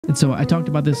And so I talked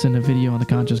about this in a video on the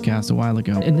Conscious Cast a while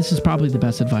ago, and this is probably the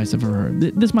best advice I've ever heard.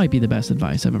 This might be the best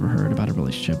advice I've ever heard about a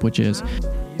relationship, which is,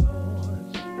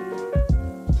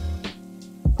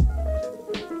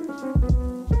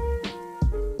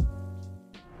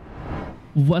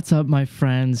 what's up, my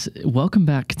friends? Welcome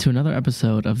back to another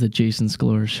episode of the Jason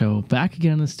Scalora Show. Back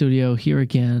again in the studio, here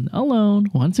again, alone,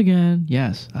 once again.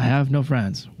 Yes, I have no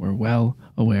friends. We're well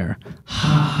aware.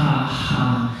 Ha ha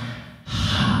ha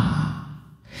ha.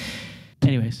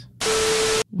 Anyways,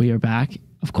 we are back,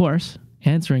 of course,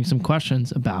 answering some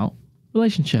questions about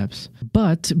relationships.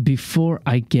 But before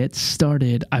I get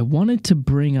started, I wanted to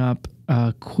bring up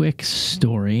a quick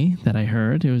story that I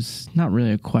heard. It was not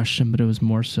really a question, but it was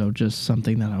more so just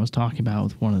something that I was talking about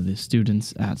with one of the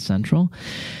students at Central.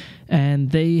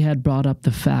 And they had brought up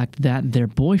the fact that their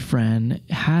boyfriend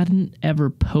hadn't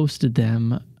ever posted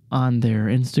them on their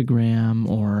Instagram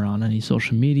or on any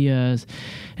social medias.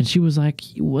 And she was like,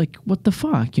 what the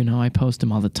fuck? You know, I post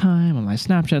him all the time on my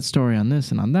Snapchat story, on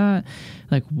this and on that.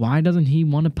 Like, why doesn't he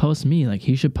want to post me? Like,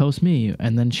 he should post me.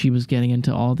 And then she was getting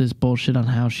into all this bullshit on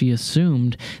how she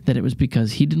assumed that it was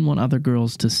because he didn't want other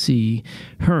girls to see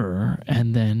her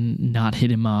and then not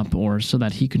hit him up, or so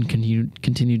that he can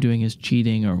continue doing his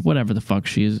cheating or whatever the fuck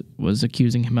she was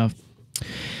accusing him of.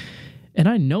 And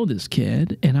I know this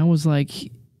kid, and I was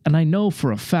like, and I know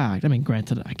for a fact, I mean,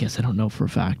 granted, I guess I don't know for a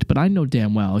fact, but I know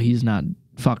damn well he's not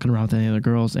fucking around with any other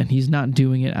girls, and he's not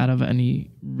doing it out of any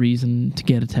reason to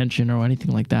get attention or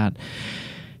anything like that.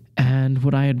 And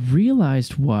what I had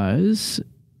realized was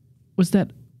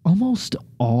that almost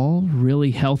all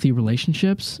really healthy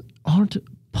relationships aren't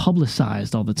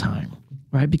publicized all the time,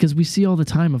 right? Because we see all the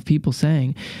time of people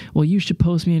saying, well, you should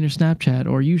post me on your Snapchat,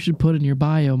 or you should put in your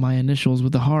bio my initials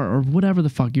with a heart, or whatever the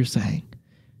fuck you're saying.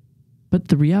 But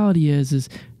the reality is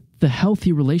the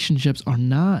healthy relationships are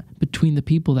not between the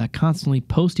people that constantly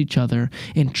post each other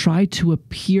and try to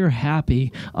appear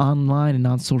happy online and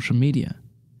on social media.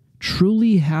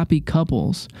 Truly happy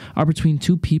couples are between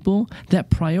two people that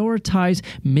prioritize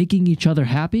making each other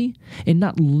happy and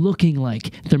not looking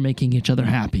like they're making each other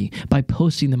happy by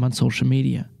posting them on social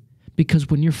media. Because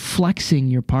when you're flexing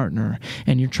your partner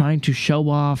and you're trying to show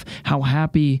off how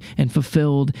happy and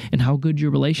fulfilled and how good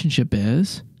your relationship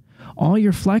is, all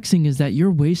you're flexing is that you're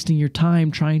wasting your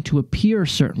time trying to appear a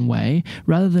certain way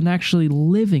rather than actually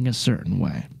living a certain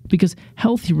way. Because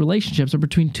healthy relationships are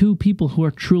between two people who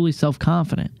are truly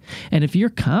self-confident. And if you're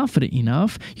confident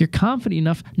enough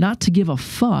not to give a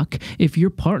fuck if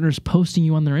your partner's posting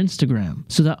you on their Instagram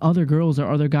so that other girls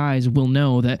or other guys will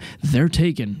know that they're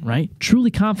taken, right? Truly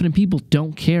confident people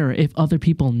don't care if other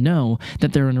people know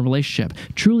that they're in a relationship.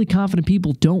 Truly confident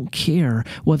people don't care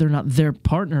whether or not their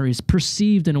partner is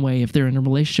perceived in a way if they're in a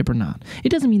relationship or not. It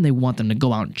doesn't mean they want them to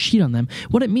go out and cheat on them.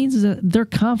 What it means is that they're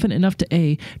confident enough to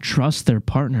A, trust their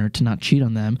partner to not cheat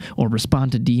on them or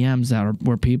respond to DMs that are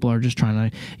where people are just trying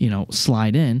to,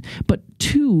 slide in. But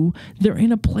two, they're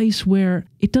in a place where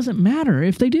it doesn't matter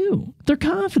if they do. They're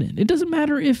confident. It doesn't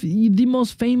matter if the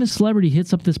most famous celebrity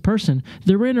hits up this person.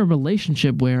 They're in a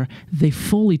relationship where they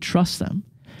fully trust them.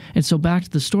 And so back to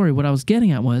the story, what I was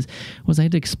getting at was I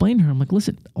had to explain to her, I'm like,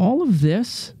 listen, all of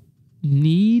this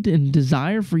need and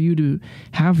desire for you to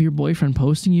have your boyfriend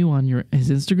posting you on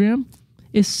his Instagram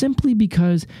is simply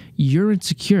because you're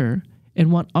insecure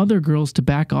and want other girls to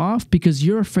back off because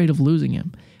you're afraid of losing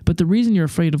him. But the reason you're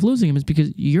afraid of losing him is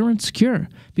because you're insecure.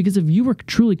 Because if you were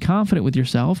truly confident with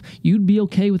yourself, you'd be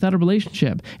okay without a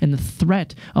relationship. And the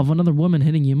threat of another woman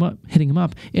hitting him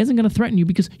up isn't going to threaten you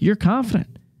because you're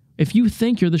confident. If you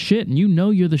think you're the shit and you know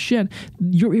you're the shit,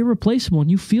 you're irreplaceable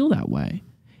and you feel that way.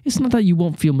 It's not that you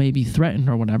won't feel maybe threatened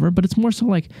or whatever, but it's more so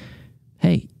like,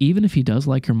 hey, even if he does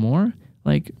like her more,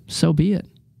 like, so be it,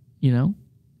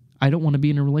 I don't want to be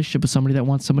in a relationship with somebody that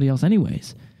wants somebody else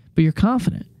anyways. But you're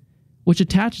confident, which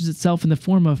attaches itself in the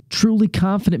form of truly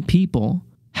confident people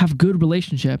have good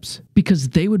relationships because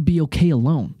they would be okay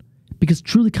alone. Because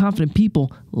truly confident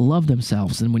people love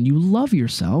themselves. And when you love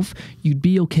yourself, you'd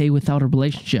be okay without a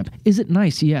relationship. Is it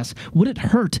nice? Yes. Would it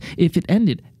hurt if it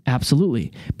ended?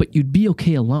 Absolutely. But you'd be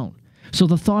okay alone. So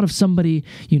the thought of somebody,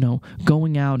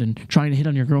 going out and trying to hit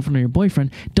on your girlfriend or your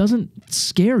boyfriend doesn't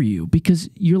scare you because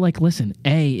you're like, listen,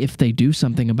 A, if they do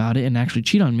something about it and actually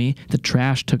cheat on me, the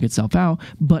trash took itself out.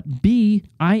 But B,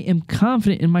 I am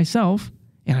confident in myself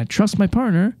and I trust my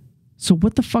partner. So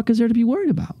what the fuck is there to be worried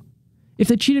about? If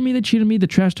they cheated me, the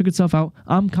trash took itself out.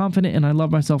 I'm confident and I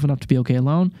love myself enough to be okay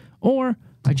alone. Or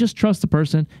I just trust the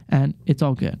person and it's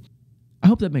all good. I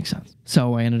hope that makes sense.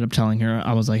 So I ended up telling her,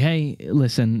 I was like, hey,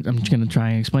 listen, I'm just going to try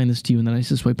and explain this to you in the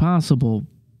nicest way possible,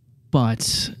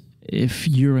 but if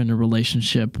you're in a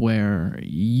relationship where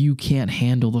you can't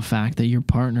handle the fact that your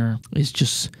partner is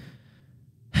just,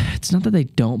 it's not that they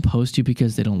don't post you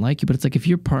because they don't like you, but it's like if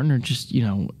your partner just,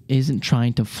 isn't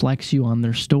trying to flex you on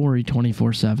their story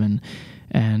 24/7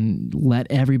 and let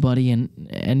everybody and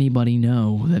anybody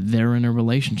know that they're in a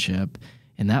relationship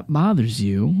and that bothers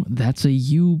you, that's a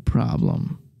you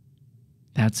problem.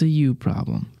 That's a you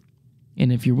problem.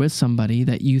 And if you're with somebody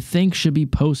that you think should be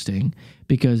posting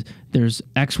because there's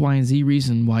X, Y, and Z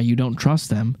reason why you don't trust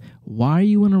them, why are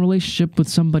you in a relationship with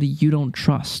somebody you don't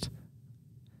trust?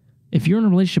 If you're in a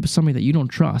relationship with somebody that you don't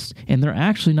trust and they're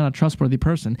actually not a trustworthy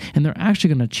person and they're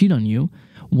actually going to cheat on you,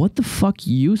 what the fuck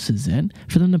use is it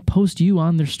for them to post you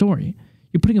on their story?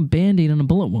 You're putting a Band-Aid on a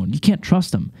bullet wound. You can't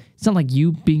trust them. It's not like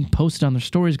you being posted on their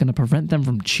story is going to prevent them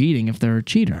from cheating if they're a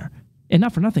cheater. And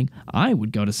not for nothing, I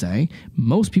would go to say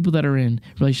most people that are in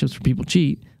relationships where people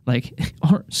cheat,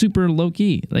 are super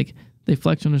low-key. They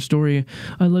flex on their story,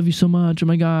 I love you so much, oh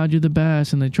my God, you're the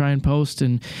best, and they try and post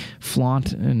and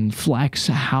flaunt and flex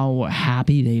how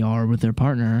happy they are with their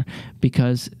partner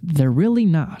because they're really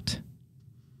not.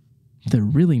 They're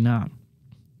really not,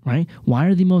 right? Why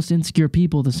are the most insecure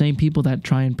people the same people that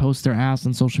try and post their ass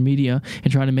on social media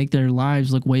and try to make their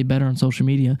lives look way better on social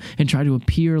media and try to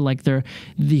appear like they're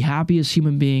the happiest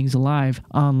human beings alive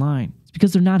online? It's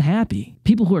because they're not happy.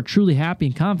 People who are truly happy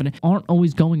and confident aren't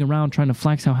always going around trying to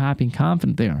flex how happy and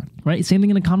confident they are, right? Same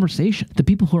thing in a conversation. The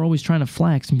people who are always trying to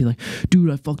flex and be like,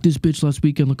 dude, I fucked this bitch last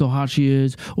weekend, look how hot she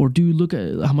is, or dude, look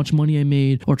at how much money I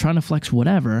made, or trying to flex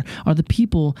whatever, are the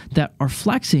people that are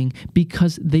flexing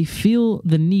because they feel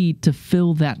the need to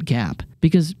fill that gap.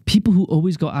 Because people who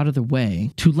always go out of their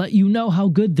way to let you know how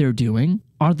good they're doing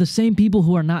are the same people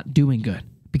who are not doing good.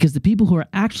 Because the people who are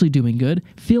actually doing good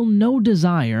feel no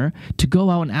desire to go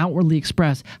out and outwardly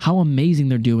express how amazing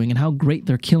they're doing and how great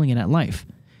they're killing it at life.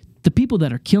 The people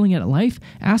that are killing it at life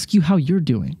ask you how you're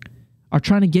doing, are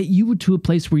trying to get you to a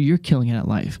place where you're killing it at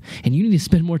life. And you need to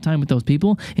spend more time with those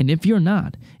people. And if you're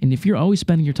not, and if you're always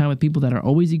spending your time with people that are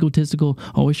always egotistical,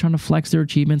 always trying to flex their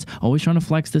achievements, always trying to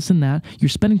flex this and that, you're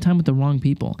spending time with the wrong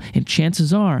people. And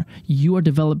chances are you are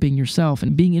developing yourself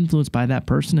and being influenced by that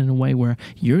person in a way where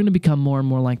you're going to become more and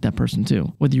more like that person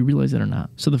too, whether you realize it or not.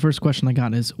 So the first question I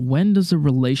got is, when does a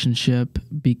relationship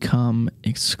become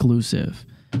exclusive?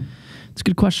 It's a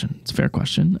good question. It's a fair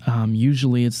question.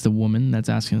 Usually it's the woman that's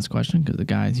asking this question because the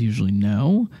guys usually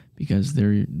know because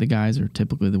the guys are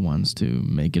typically the ones to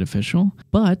make it official.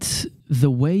 But the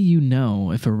way you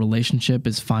know if a relationship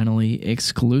is finally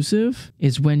exclusive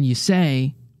is when you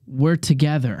say, we're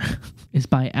together, is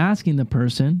by asking the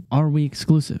person, are we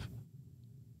exclusive?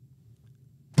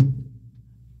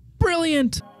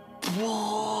 Brilliant.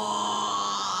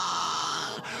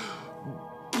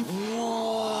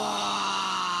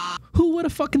 Who would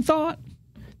have fucking thought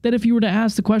that if you were to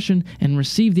ask the question and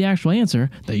receive the actual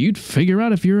answer, that you'd figure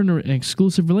out if you're in an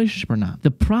exclusive relationship or not? The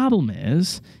problem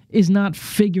is not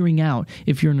figuring out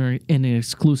if you're in an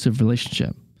exclusive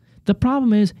relationship. The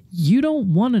problem is you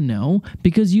don't want to know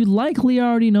because you likely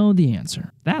already know the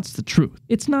answer. That's the truth.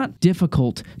 It's not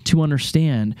difficult to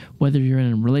understand whether you're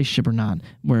in a relationship or not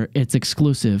where it's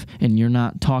exclusive and you're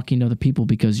not talking to other people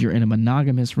because you're in a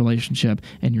monogamous relationship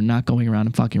and you're not going around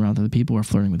and fucking around with other people or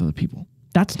flirting with other people.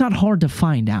 That's not hard to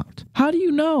find out. How do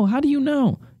you know? How do you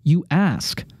know? You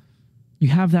ask. You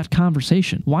have that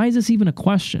conversation. Why is this even a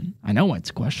question? I know why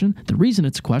it's a question. The reason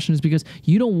it's a question is because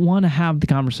you don't want to have the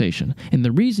conversation. And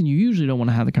the reason you usually don't want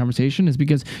to have the conversation is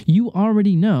because you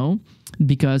already know,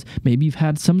 because maybe you've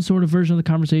had some sort of version of the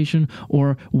conversation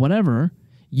or whatever,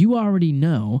 you already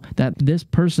know that this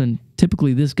person,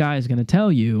 typically this guy, is going to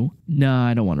tell you, nah,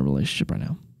 I don't want a relationship right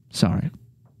now. Sorry.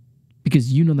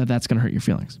 Because you know that that's going to hurt your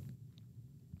feelings.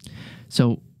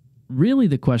 So really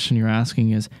the question you're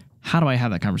asking is, how do I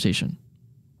have that conversation?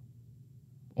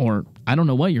 Or I don't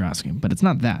know what you're asking, but it's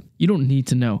not that. You don't need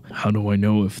to know, how do I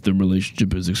know if the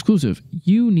relationship is exclusive?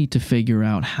 You need to figure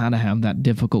out how to have that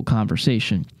difficult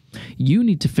conversation. You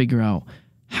need to figure out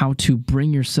how to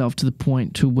bring yourself to the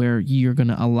point to where you're going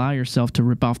to allow yourself to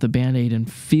rip off the Band-Aid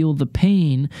and feel the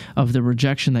pain of the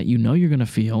rejection that you know you're going to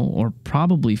feel or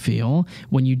probably feel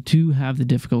when you do have the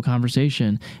difficult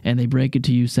conversation and they break it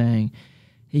to you saying,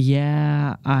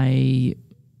 yeah, I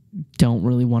don't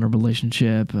really want a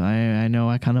relationship. I know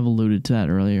I kind of alluded to that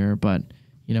earlier, but,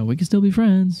 you know, we can still be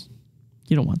friends.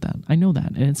 You don't want that. I know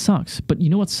that, and it sucks. But you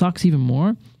know what sucks even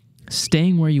more?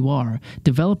 Staying where you are,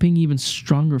 developing even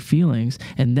stronger feelings,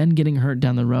 and then getting hurt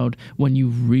down the road when you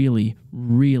really,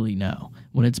 really know,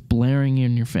 when it's blaring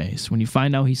in your face, when you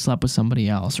find out he slept with somebody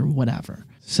else or whatever.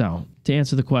 So, to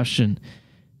answer the question,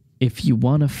 if you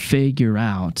want to figure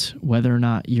out whether or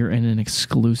not you're in an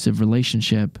exclusive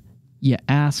relationship, you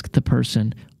ask the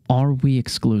person, are we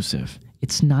exclusive?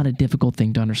 It's not a difficult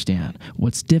thing to understand.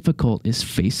 What's difficult is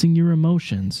facing your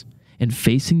emotions and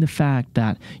facing the fact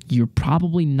that you're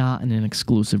probably not in an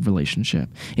exclusive relationship.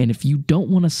 And if you don't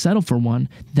want to settle for one,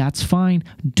 that's fine.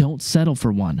 Don't settle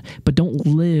for one. But don't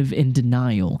live in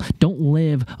denial. Don't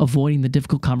live avoiding the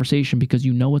difficult conversation because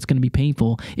you know it's going to be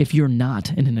painful if you're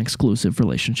not in an exclusive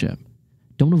relationship.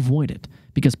 Don't avoid it,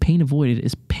 because pain avoided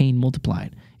is pain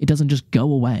multiplied. It doesn't just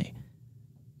go away.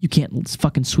 You can't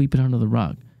fucking sweep it under the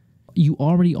rug. You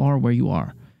already are where you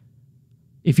are.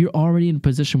 If you're already in a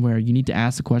position where you need to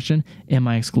ask the question, am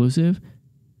I exclusive?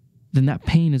 Then that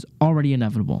pain is already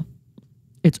inevitable.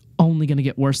 It's only going to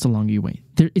get worse the longer you wait.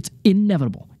 It's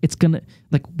inevitable. It's going to,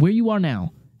 like where you are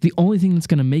now, the only thing that's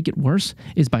going to make it worse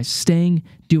is by staying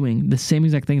doing the same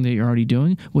exact thing that you're already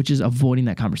doing, which is avoiding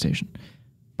that conversation.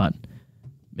 But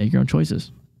make your own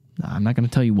choices. I'm not going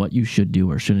to tell you what you should do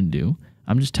or shouldn't do.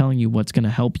 I'm just telling you what's going to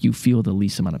help you feel the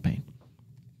least amount of pain.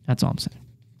 That's all I'm saying.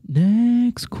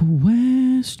 Next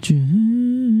question.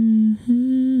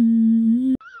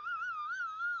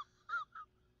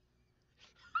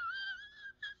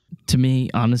 To me,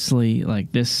 honestly,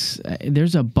 like this,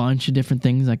 there's a bunch of different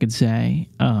things I could say.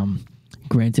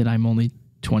 Granted, I'm only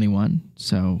 21,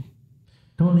 so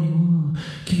 21,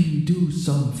 can you do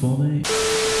something for me?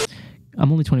 I'm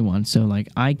only 21, so like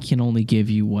I can only give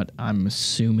you what I'm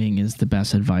assuming is the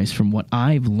best advice from what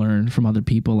I've learned from other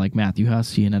people like Matthew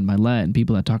Hussey and Ed Milet and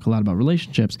people that talk a lot about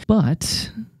relationships. But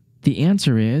the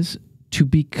answer is to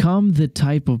become the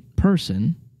type of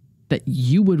person that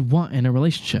you would want in a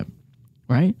relationship,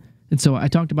 right? And so I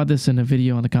talked about this in a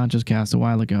video on the Conscious Cast a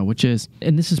while ago, which is,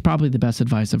 and this is probably the best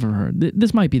advice I've ever heard.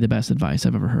 This might be the best advice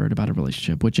I've ever heard about a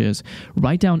relationship, which is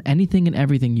write down anything and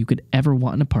everything you could ever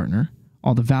want in a partner.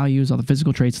 All the values, all the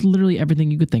physical traits, literally everything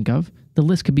you could think of. The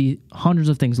list could be hundreds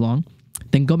of things long.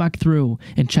 Then go back through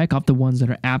and check off the ones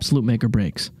that are absolute make or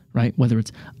breaks, right? Whether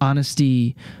it's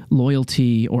honesty,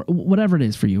 loyalty, or whatever it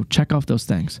is for you, check off those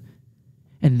things.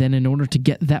 And then in order to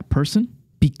get that person,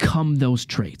 become those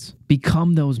traits.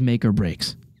 Become those make or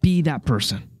breaks. Be that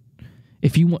person.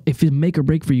 If a make or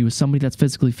break for you is somebody that's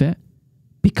physically fit,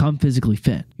 become physically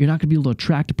fit. You're not going to be able to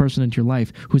attract a person into your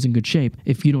life who's in good shape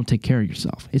if you don't take care of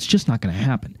yourself. It's just not going to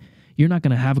happen. You're not going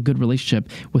to have a good relationship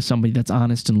with somebody that's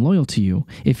honest and loyal to you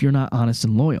if you're not honest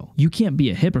and loyal. You can't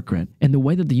be a hypocrite. And the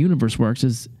way that the universe works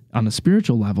is on a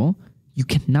spiritual level, you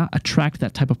cannot attract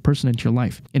that type of person into your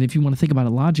life. And if you want to think about it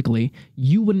logically,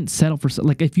 you wouldn't settle for,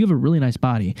 like if you have a really nice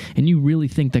body and you really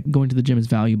think that going to the gym is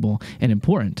valuable and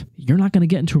important, you're not going to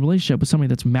get into a relationship with somebody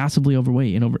that's massively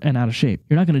overweight and out of shape.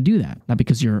 You're not going to do that. Not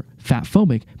because you're fat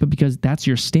phobic, but because that's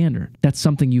your standard. That's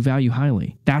something you value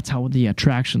highly. That's how the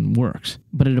attraction works.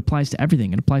 But it applies to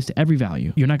everything. It applies to every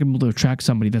value. You're not going to be able to attract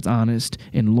somebody that's honest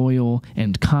and loyal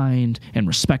and kind and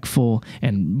respectful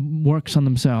and works on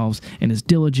themselves and is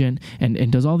diligent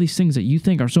and does all these things that you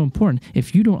think are so important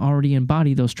if you don't already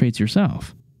embody those traits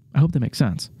yourself. I hope that makes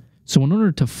sense. So in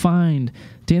order to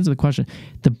answer the question,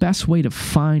 the best way to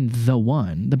find the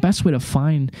one, the best way to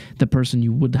find the person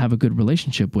you would have a good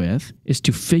relationship with is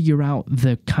to figure out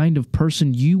the kind of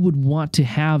person you would want to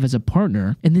have as a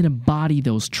partner and then embody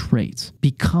those traits.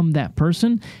 Become that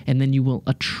person, and then you will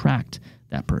attract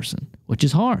that person, which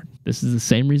is hard. This is the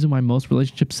same reason why most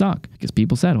relationships suck, because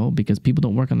people settle because people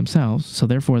don't work on themselves. So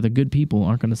therefore, the good people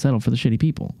aren't going to settle for the shitty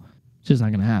people. It's just not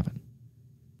going to happen.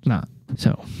 It's not.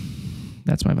 So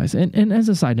that's my advice. And as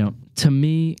a side note, to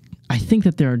me, I think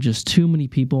that there are just too many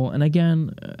people. And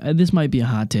again, this might be a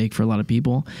hot take for a lot of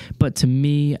people, but to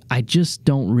me, I just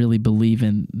don't really believe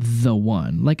in the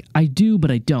one. Like I do,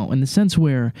 but I don't, in the sense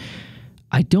where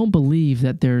I don't believe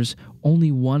that there's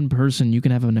only one person you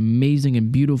can have an amazing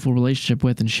and beautiful relationship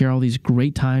with and share all these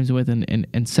great times with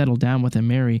and settle down with and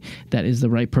marry that is the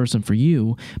right person for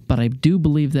you. But I do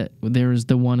believe that there is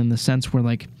the one in the sense where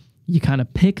like you kind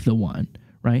of pick the one,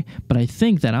 right? But I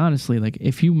think that honestly, like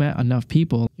if you met enough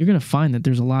people, you're going to find that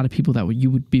there's a lot of people that you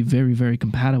would be very, very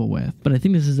compatible with. But I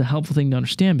think this is a helpful thing to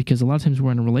understand because a lot of times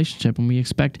we're in a relationship and we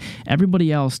expect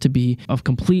everybody else to be of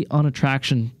complete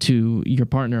unattraction to your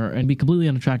partner and be completely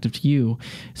unattractive to you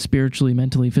spiritually,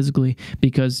 mentally, physically,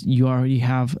 because you already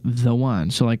have the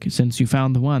one. So like since you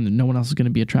found the one, no one else is going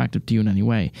to be attractive to you in any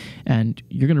way. And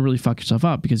you're going to really fuck yourself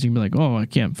up because you're going to be like, oh, I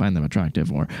can't find them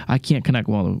attractive, or I can't connect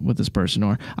well with this person,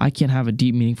 or I can't have a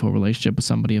deep, meaningful relationship with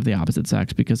somebody of the opposite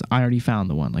sex because I already found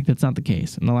the one. Like that's not the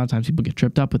case. And a lot of times people get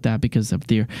tripped up with that because of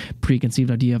their preconceived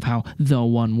idea of how the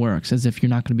one works, as if you're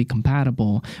not going to be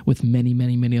compatible with many,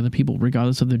 many, many other people,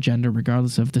 regardless of their gender,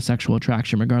 regardless of the sexual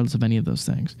attraction, regardless of any of those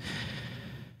things.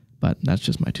 But that's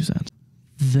just my 2 cents.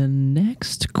 The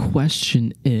next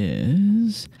question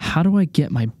is, how do I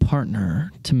get my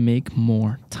partner to make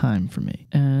more time for me?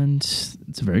 And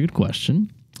it's a very good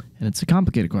question. And it's a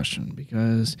complicated question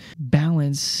because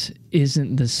balance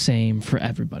isn't the same for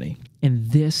everybody.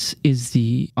 And this is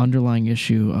the underlying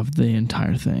issue of the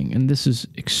entire thing. And this is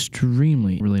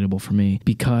extremely relatable for me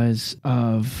because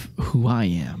of who I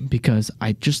am, because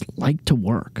I just like to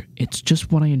work. It's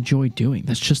just what I enjoy doing.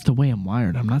 That's just the way I'm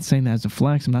wired. I'm not saying that as a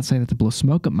flex. I'm not saying that to blow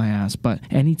smoke up my ass, but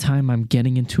anytime I'm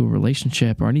getting into a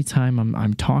relationship or anytime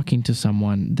I'm talking to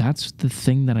someone, that's the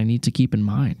thing that I need to keep in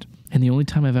mind. And the only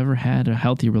time I've ever had a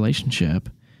healthy relationship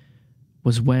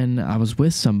was when I was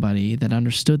with somebody that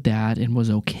understood that and was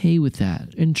okay with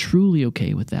that and truly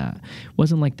okay with that. It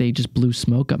wasn't like they just blew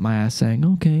smoke up my ass saying,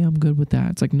 okay, I'm good with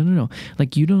that. It's like, no.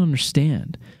 Like, you don't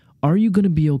understand. Are you going to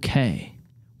be okay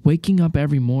waking up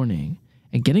every morning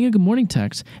and getting a good morning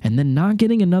text and then not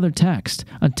getting another text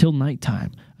until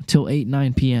nighttime, until 8,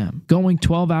 9 p.m., going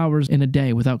 12 hours in a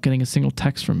day without getting a single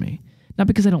text from me? Not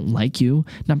because I don't like you,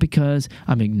 not because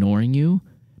I'm ignoring you,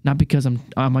 not because I'm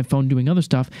on my phone doing other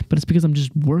stuff, but it's because I'm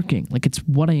just working. Like, it's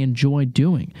what I enjoy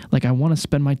doing. Like, I want to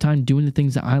spend my time doing the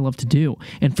things that I love to do.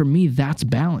 And for me, that's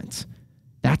balance.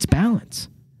 That's balance.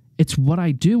 It's what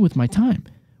I do with my time,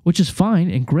 which is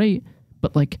fine and great.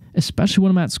 But like, especially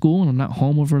when I'm at school and I'm not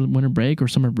home over winter break or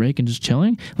summer break and just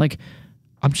chilling, like,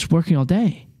 I'm just working all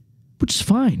day, which is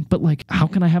fine. But like, how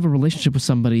can I have a relationship with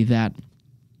somebody that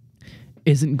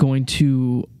isn't going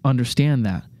to understand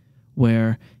that?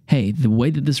 Where, hey, the way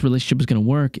that this relationship is going to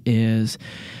work is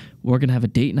we're going to have a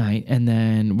date night and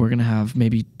then we're going to have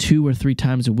maybe 2 or 3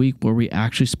 times a week where we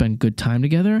actually spend good time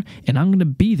together, and I'm going to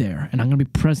be there and I'm going to be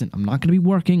present. I'm not going to be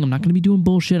working. I'm not going to be doing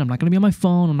bullshit. I'm not going to be on my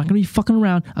phone. I'm not going to be fucking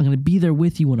around. I'm going to be there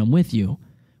with you when I'm with you.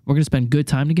 We're going to spend good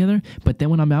time together, but then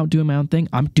when I'm out doing my own thing,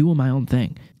 I'm doing my own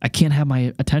thing. I can't have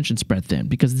my attention spread thin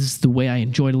because this is the way I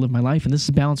enjoy to live my life, and this is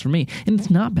balance for me. And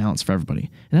it's not balance for everybody,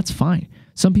 and that's fine.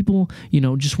 Some people,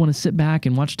 just want to sit back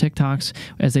and watch TikToks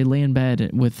as they lay in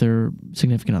bed with their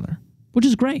significant other, which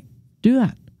is great. Do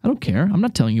that. I don't care. I'm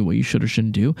not telling you what you should or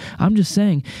shouldn't do. I'm just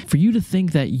saying, for you to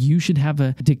think that you should have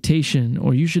a dictation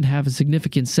or you should have a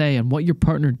significant say on what your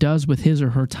partner does with his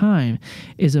or her time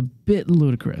is a bit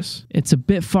ludicrous. It's a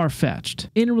bit far-fetched.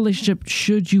 In a relationship,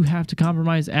 should you have to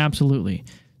compromise? Absolutely.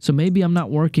 So maybe I'm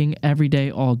not working every day,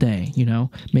 all day,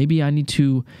 Maybe I need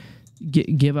to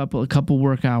give up a couple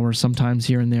work hours sometimes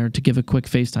here and there to give a quick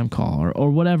FaceTime call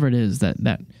or whatever it is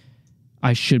that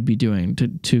I should be doing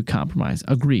to compromise.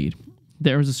 Agreed.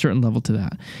 There is a certain level to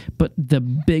that. But the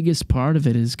biggest part of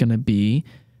it is going to be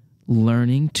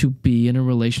learning to be in a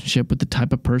relationship with the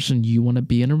type of person you want to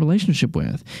be in a relationship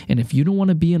with. And if you don't want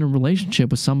to be in a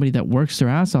relationship with somebody that works their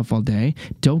ass off all day,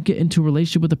 don't get into a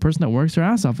relationship with a person that works their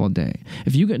ass off all day.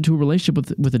 If you get into a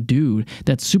relationship with a dude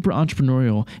that's super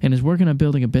entrepreneurial and is working on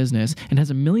building a business and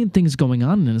has a million things going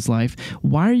on in his life,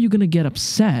 why are you going to get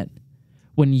upset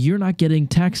when you're not getting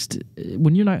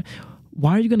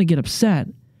why are you going to get upset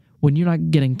when you're not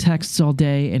getting texts all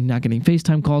day and not getting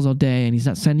FaceTime calls all day and he's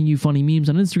not sending you funny memes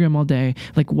on Instagram all day?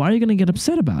 Like, why are you going to get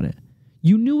upset about it?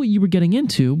 You knew what you were getting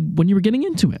into when you were getting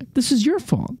into it. This is your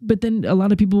fault. But then a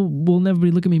lot of people will never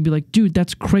look at me and be like, dude,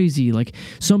 that's crazy. Like,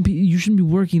 some people, you shouldn't be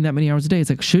working that many hours a day.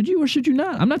 It's like, should you or should you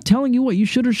not? I'm not telling you what you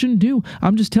should or shouldn't do.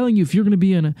 I'm just telling you, if you're going to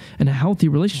be in a healthy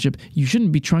relationship, you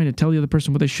shouldn't be trying to tell the other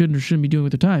person what they should or shouldn't be doing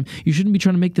with their time. You shouldn't be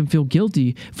trying to make them feel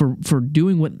guilty for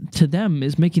doing what to them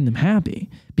is making them happy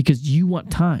because you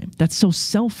want time. That's so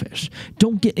selfish.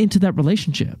 Don't get into that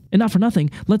relationship. And not for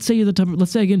nothing, let's say I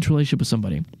get into a relationship with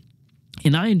somebody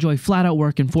and I enjoy flat out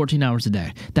working 14 hours a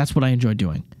day. That's what I enjoy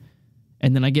doing.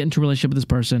 And then I get into a relationship with this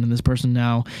person, and this person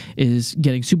now is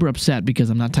getting super upset because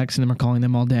I'm not texting them or calling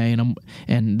them all day,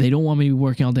 and they don't want me to be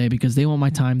working all day because they want my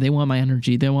time, they want my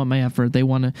energy, they want my effort, they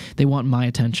want my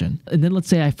attention. And then let's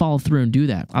say I follow through and do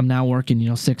that. I'm now working,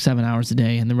 6-7 hours a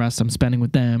day, and the rest I'm spending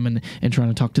with them and trying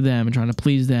to talk to them and trying to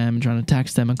please them and trying to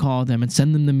text them and call them and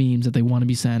send them the memes that they want to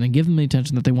be sent and give them the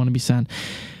attention that they want to be sent.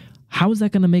 How is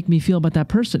that going to make me feel about that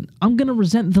person? I'm going to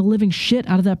resent the living shit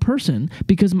out of that person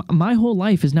because my whole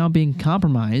life is now being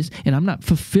compromised and I'm not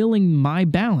fulfilling my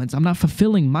balance. I'm not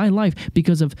fulfilling my life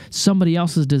because of somebody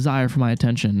else's desire for my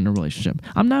attention in a relationship.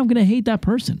 I'm now going to hate that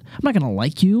person. I'm not going to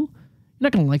like you. You're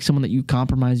not going to like someone that you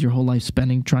compromise your whole life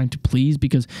spending trying to please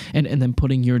because and then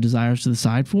putting your desires to the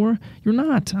side for. You're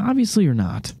not. Obviously, you're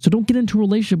not. So don't get into a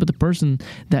relationship with a person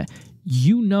that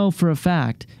you know for a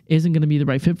fact isn't going to be the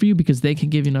right fit for you because they can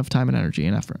give you enough time and energy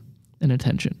and effort and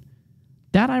attention.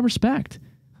 That I respect.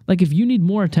 Like, if you need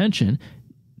more attention,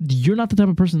 you're not the type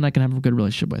of person that I can have a good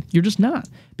relationship with. You're just not,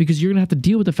 because you're going to have to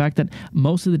deal with the fact that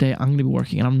most of the day I'm going to be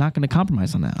working and I'm not going to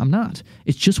compromise on that. I'm not.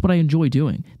 It's just what I enjoy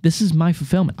doing. This is my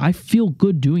fulfillment. I feel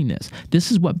good doing this.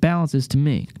 This is what balance is to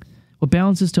me. What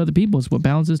balance is to other people is what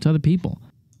balance is to other people.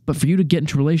 But for you to get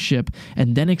into a relationship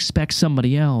and then expect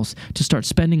somebody else to start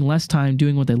spending less time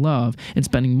doing what they love and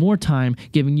spending more time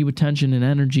giving you attention and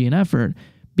energy and effort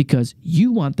because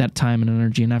you want that time and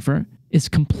energy and effort is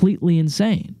completely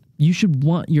insane. You should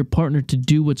want your partner to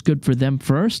do what's good for them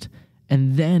first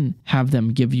and then have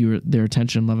them give you their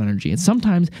attention, love, energy. And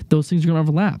sometimes those things are going to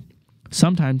overlap.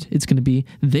 Sometimes it's going to be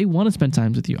they want to spend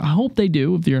time with you. I hope they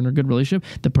do. If you're in a good relationship,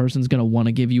 the person's going to want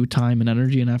to give you time and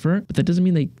energy and effort. But that doesn't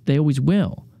mean they always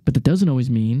will. But that doesn't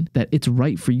always mean that it's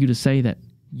right for you to say that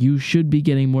you should be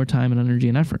getting more time and energy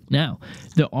and effort. Now,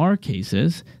 there are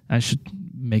cases, I should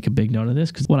make a big note of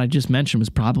this because what I just mentioned was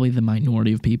probably the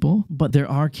minority of people, but there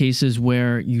are cases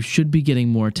where you should be getting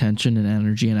more attention and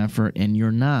energy and effort and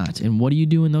you're not. And what do you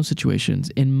do in those situations?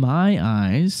 In my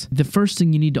eyes, the first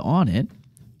thing you need to audit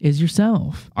is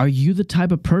yourself. Are you the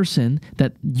type of person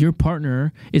that your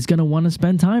partner is going to want to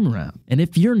spend time around? And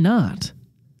if you're not,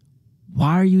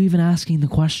 why are you even asking the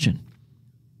question?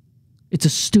 It's a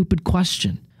stupid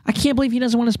question. I can't believe he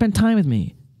doesn't want to spend time with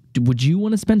me. Would you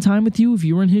want to spend time with you if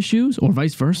you were in his shoes or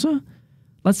vice versa?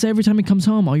 Let's say every time he comes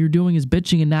home, all you're doing is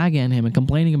bitching and nagging at him and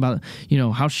complaining about,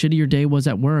 how shitty your day was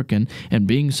at work and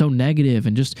being so negative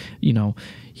and just,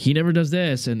 he never does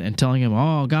this and telling him,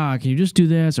 oh God, can you just do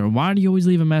this? Or why do you always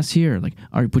leave a mess here? Like,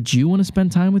 would you want to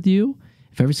spend time with you?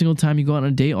 If every single time you go on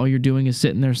a date, all you're doing is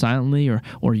sitting there silently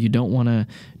or you don't want to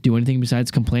do anything besides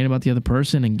complain about the other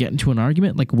person and get into an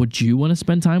argument, like, would you want to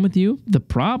spend time with you? The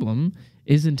problem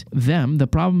isn't them. The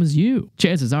problem is you.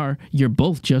 Chances are you're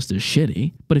both just as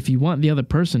shitty. But if you want the other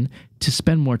person to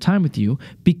spend more time with you,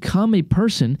 become a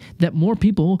person that more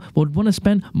people would want to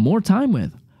spend more time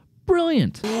with.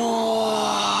 Brilliant.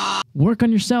 Work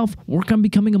on yourself. Work on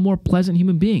becoming a more pleasant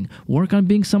human being. Work on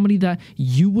being somebody that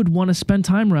you would want to spend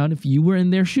time around if you were in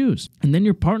their shoes. And then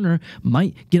your partner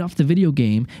might get off the video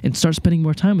game and start spending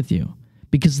more time with you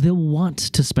because they'll want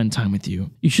to spend time with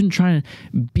you. You shouldn't try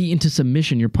to be into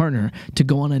submission your partner to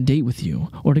go on a date with you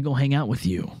or to go hang out with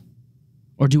you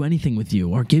or do anything with you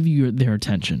or give you their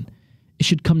attention. It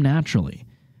should come naturally.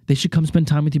 They should come spend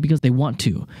time with you because they want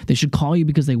to. They should call you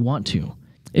because they want to.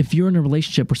 If you're in a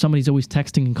relationship where somebody's always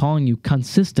texting and calling you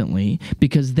consistently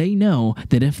because they know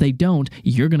that if they don't,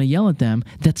 you're going to yell at them,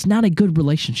 that's not a good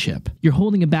relationship. You're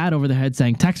holding a bat over their head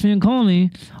saying, text me and call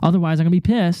me, otherwise I'm going to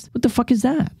be pissed. What the fuck is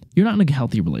that? You're not in a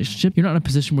healthy relationship. You're not in a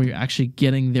position where you're actually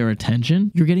getting their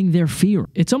attention. You're getting their fear.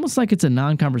 It's almost like it's a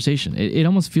non-conversation. It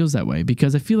almost feels that way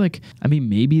because I feel like,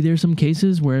 maybe there's some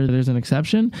cases where there's an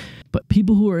exception, but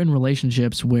people who are in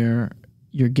relationships where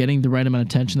you're getting the right amount of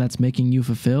attention that's making you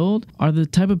fulfilled are the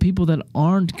type of people that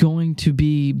aren't going to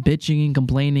be bitching and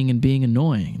complaining and being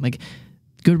annoying. Like,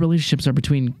 good relationships are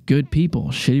between good people.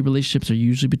 Shitty relationships are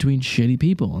usually between shitty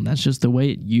people, and that's just the way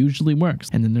it usually works.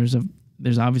 And then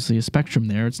there's obviously a spectrum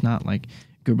there. It's not like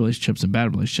good relationships and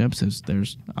bad relationships.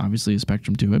 There's obviously a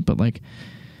spectrum to it, but I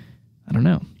don't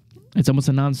know. It's almost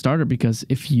a non-starter because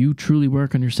if you truly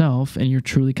work on yourself and you're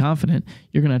truly confident,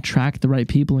 you're going to attract the right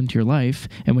people into your life.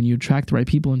 And when you attract the right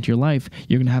people into your life,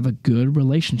 you're going to have a good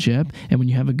relationship. And when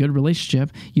you have a good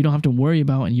relationship, you don't have to worry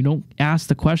about and you don't ask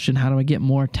the question, how do I get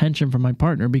more attention from my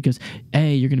partner? Because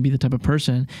A, you're going to be the type of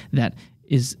person that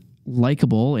is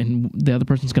likable and the other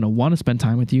person's going to want to spend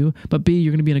time with you, but B,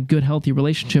 you're going to be in a good, healthy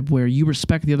relationship where you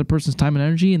respect the other person's time and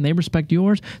energy and they respect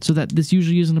yours so that this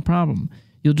usually isn't a problem.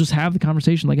 You'll just have the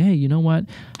conversation like, hey, you know what?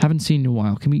 Haven't seen you in a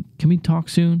while. Can we talk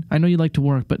soon? I know you like to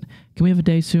work, but can we have a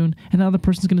day soon? And the other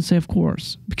person's going to say, of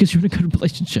course, because you're in a good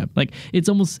relationship. Like, it's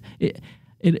almost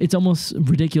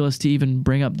ridiculous to even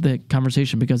bring up the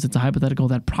conversation because it's a hypothetical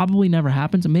that probably never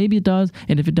happens. Maybe it does.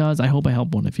 And if it does, I hope I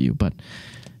help one of you. But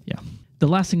yeah. The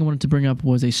last thing I wanted to bring up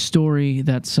was a story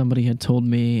that somebody had told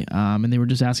me, and they were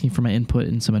just asking for my input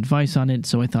and some advice on it,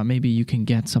 so I thought maybe you can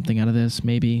get something out of this,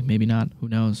 maybe not, who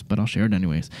knows, but I'll share it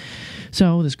anyways.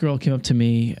 So this girl came up to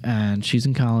me, and she's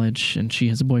in college, and she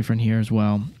has a boyfriend here as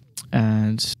well,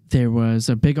 and there was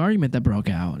a big argument that broke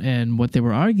out, and what they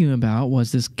were arguing about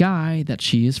was this guy that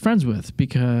she is friends with,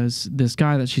 because this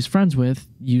guy that she's friends with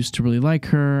used to really like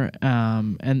her,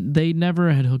 and they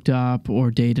never had hooked up or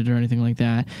dated or anything like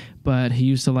that, but he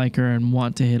used to like her and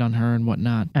want to hit on her and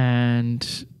whatnot,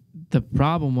 and the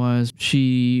problem was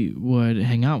she would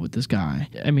hang out with this guy.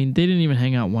 They didn't even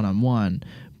hang out one-on-one,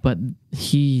 but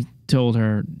he told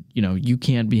her, you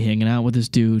can't be hanging out with this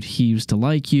dude. He used to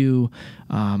like you.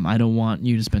 I don't want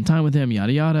you to spend time with him,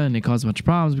 yada, yada. And it caused a bunch of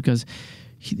problems because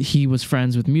he was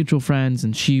friends with mutual friends,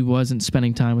 and she wasn't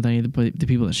spending time with any of the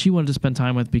people that she wanted to spend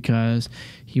time with because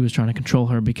he was trying to control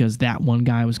her because that one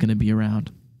guy was going to be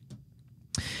around.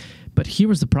 But here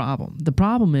was the problem. The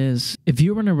problem is, if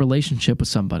you're in a relationship with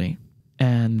somebody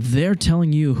and they're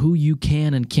telling you who you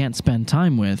can and can't spend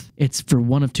time with, it's for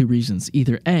one of two reasons.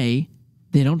 Either A,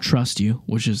 they don't trust you,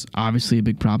 which is obviously a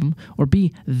big problem, or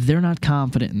B, they're not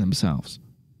confident in themselves.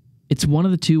 It's one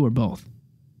of the two or both.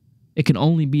 It can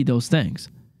only be those things.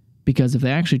 Because if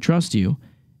they actually trust you,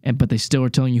 but they still are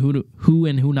telling you who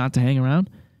and who not to hang around,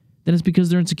 then it's because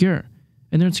they're insecure.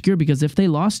 And they're insecure because if they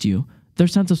lost you, their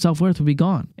sense of self-worth would be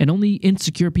gone. And only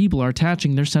insecure people are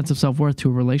attaching their sense of self-worth to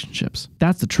relationships.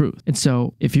 That's the truth. And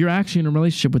so if you're actually in a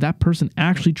relationship where that person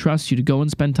actually trusts you to go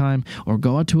and spend time, or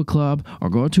go out to a club, or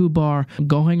go out to a bar,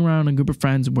 go hang around in a group of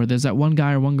friends where there's that one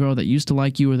guy or one girl that used to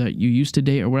like you or that you used to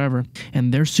date or whatever,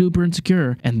 and they're super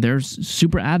insecure and they're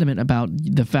super adamant about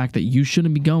the fact that you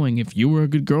shouldn't be going if you were a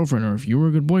good girlfriend or if you were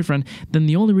a good boyfriend, then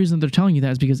the only reason they're telling you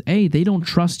that is because A, they don't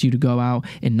trust you to go out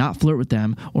and not flirt with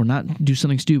them or not do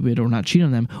something stupid or not cheat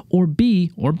on them, or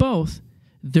B, or both,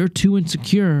 they're too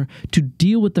insecure to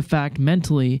deal with the fact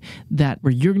mentally that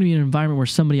where you're going to be in an environment where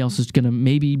somebody else is going to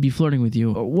maybe be flirting with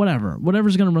you or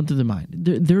whatever's going to run through their mind.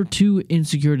 They're too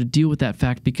insecure to deal with that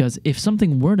fact, because if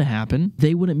something were to happen,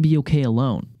 they wouldn't be okay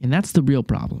alone. And that's the real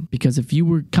problem, because if you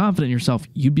were confident in yourself,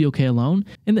 you'd be okay alone.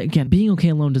 And again, being okay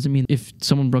alone doesn't mean if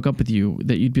someone broke up with you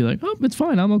that you'd be like, oh, it's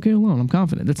fine, I'm okay alone, I'm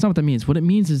confident. That's not what that means. What it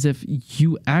means is if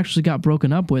you actually got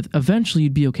broken up with, eventually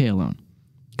you'd be okay alone.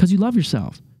 Because you love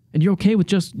yourself and you're okay with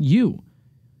just you.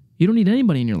 You don't need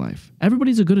anybody in your life.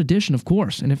 Everybody's a good addition, of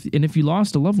course. And if you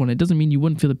lost a loved one, it doesn't mean you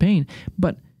wouldn't feel the pain,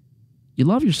 but you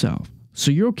love yourself.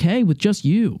 So you're okay with just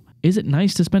you. Is it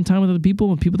nice to spend time with other people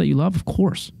and people that you love? Of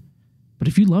course. But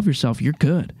if you love yourself, you're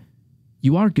good.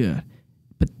 You are good.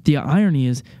 But the irony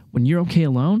is, when you're okay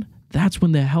alone, that's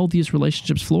when the healthiest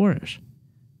relationships flourish.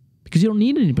 Because you don't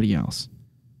need anybody else.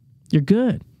 You're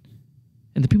good.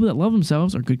 And the people that love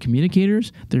themselves are good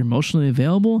communicators. They're emotionally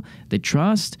available. They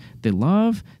trust. They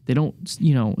love. They don't,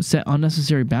 set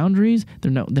unnecessary boundaries.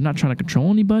 They're not trying to control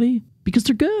anybody because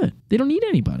they're good. They don't need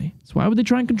anybody. So why would they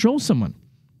try and control someone,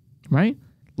 right?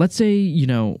 Let's say,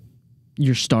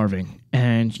 you're starving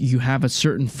and you have a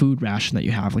certain food ration that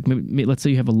you have. Like maybe let's say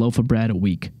you have a loaf of bread a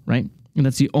week, right? And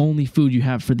that's the only food you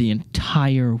have for the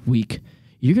entire week.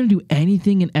 You're going to do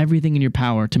anything and everything in your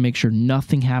power to make sure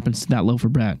nothing happens to that loaf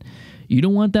of bread. You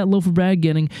don't want that loaf of bread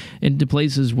getting into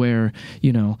places where,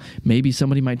 maybe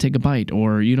somebody might take a bite,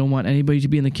 or you don't want anybody to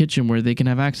be in the kitchen where they can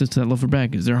have access to that loaf of bread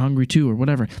because they're hungry too or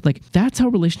whatever. Like, that's how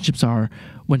relationships are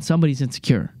when somebody's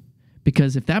insecure.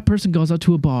 Because if that person goes out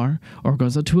to a bar or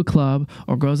goes out to a club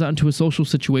or goes out into a social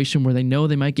situation where they know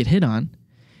they might get hit on,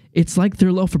 it's like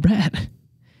their loaf of bread.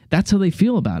 That's how they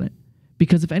feel about it.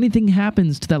 Because if anything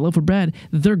happens to that loaf of bread,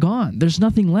 they're gone. There's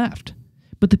nothing left.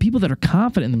 But the people that are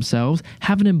confident in themselves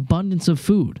have an abundance of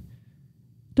food.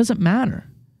 It doesn't matter.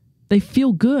 They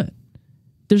feel good.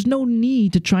 There's no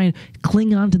need to try and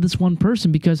cling on to this one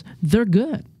person because they're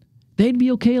good. They'd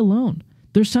be okay alone.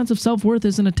 Their sense of self-worth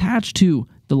isn't attached to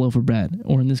the loaf of bread,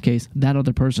 or in this case, that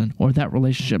other person, or that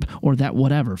relationship, or that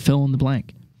whatever, fill in the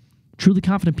blank. Truly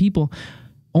confident people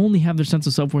only have their sense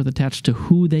of self-worth attached to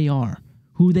who they are,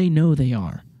 who they know they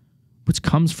are, which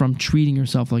comes from treating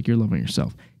yourself like you're loving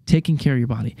yourself. Taking care of your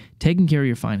body, taking care of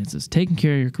your finances, taking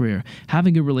care of your career,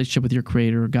 having a good relationship with your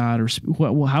creator or God,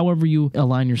 or however you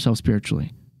align yourself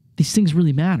spiritually. These things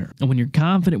really matter. And when you're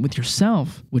confident with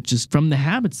yourself, which is from the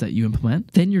habits that you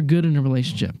implement, then you're good in a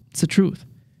relationship. It's the truth.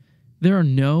 There are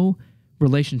no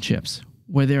relationships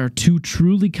where there are two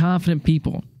truly confident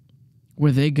people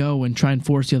where they go and try and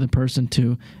force the other person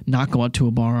to not go out to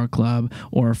a bar or a club,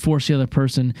 or force the other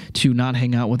person to not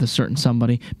hang out with a certain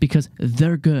somebody because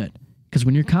they're good. Because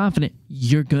when you're confident,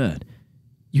 you're good.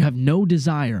 You have no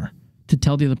desire to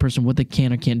tell the other person what they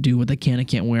can or can't do, what they can and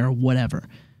can't wear, or whatever.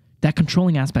 That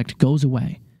controlling aspect goes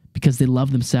away because they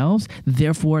love themselves.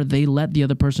 Therefore, they let the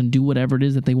other person do whatever it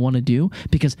is that they want to do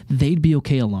because they'd be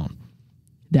okay alone.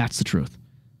 That's the truth.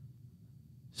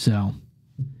 So,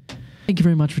 thank you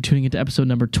very much for tuning into episode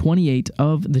number 28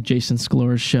 of the Jason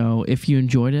Scalora Show. If you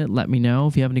enjoyed it, let me know.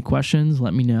 If you have any questions,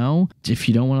 let me know. If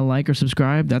you don't want to like or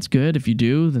subscribe, that's good. If you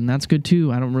do, then that's good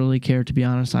too. I don't really care, to be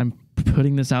honest. I'm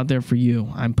putting this out there for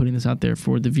you. I'm putting this out there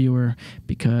for the viewer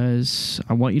because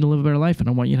I want you to live a better life and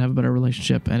I want you to have a better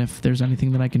relationship. And if there's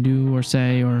anything that I can do or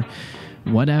say or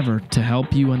whatever to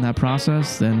help you in that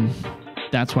process, then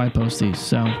that's why I post these.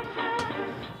 So,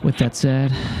 with that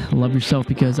said, love yourself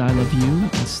because I love you,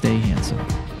 and stay handsome.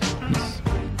 Peace.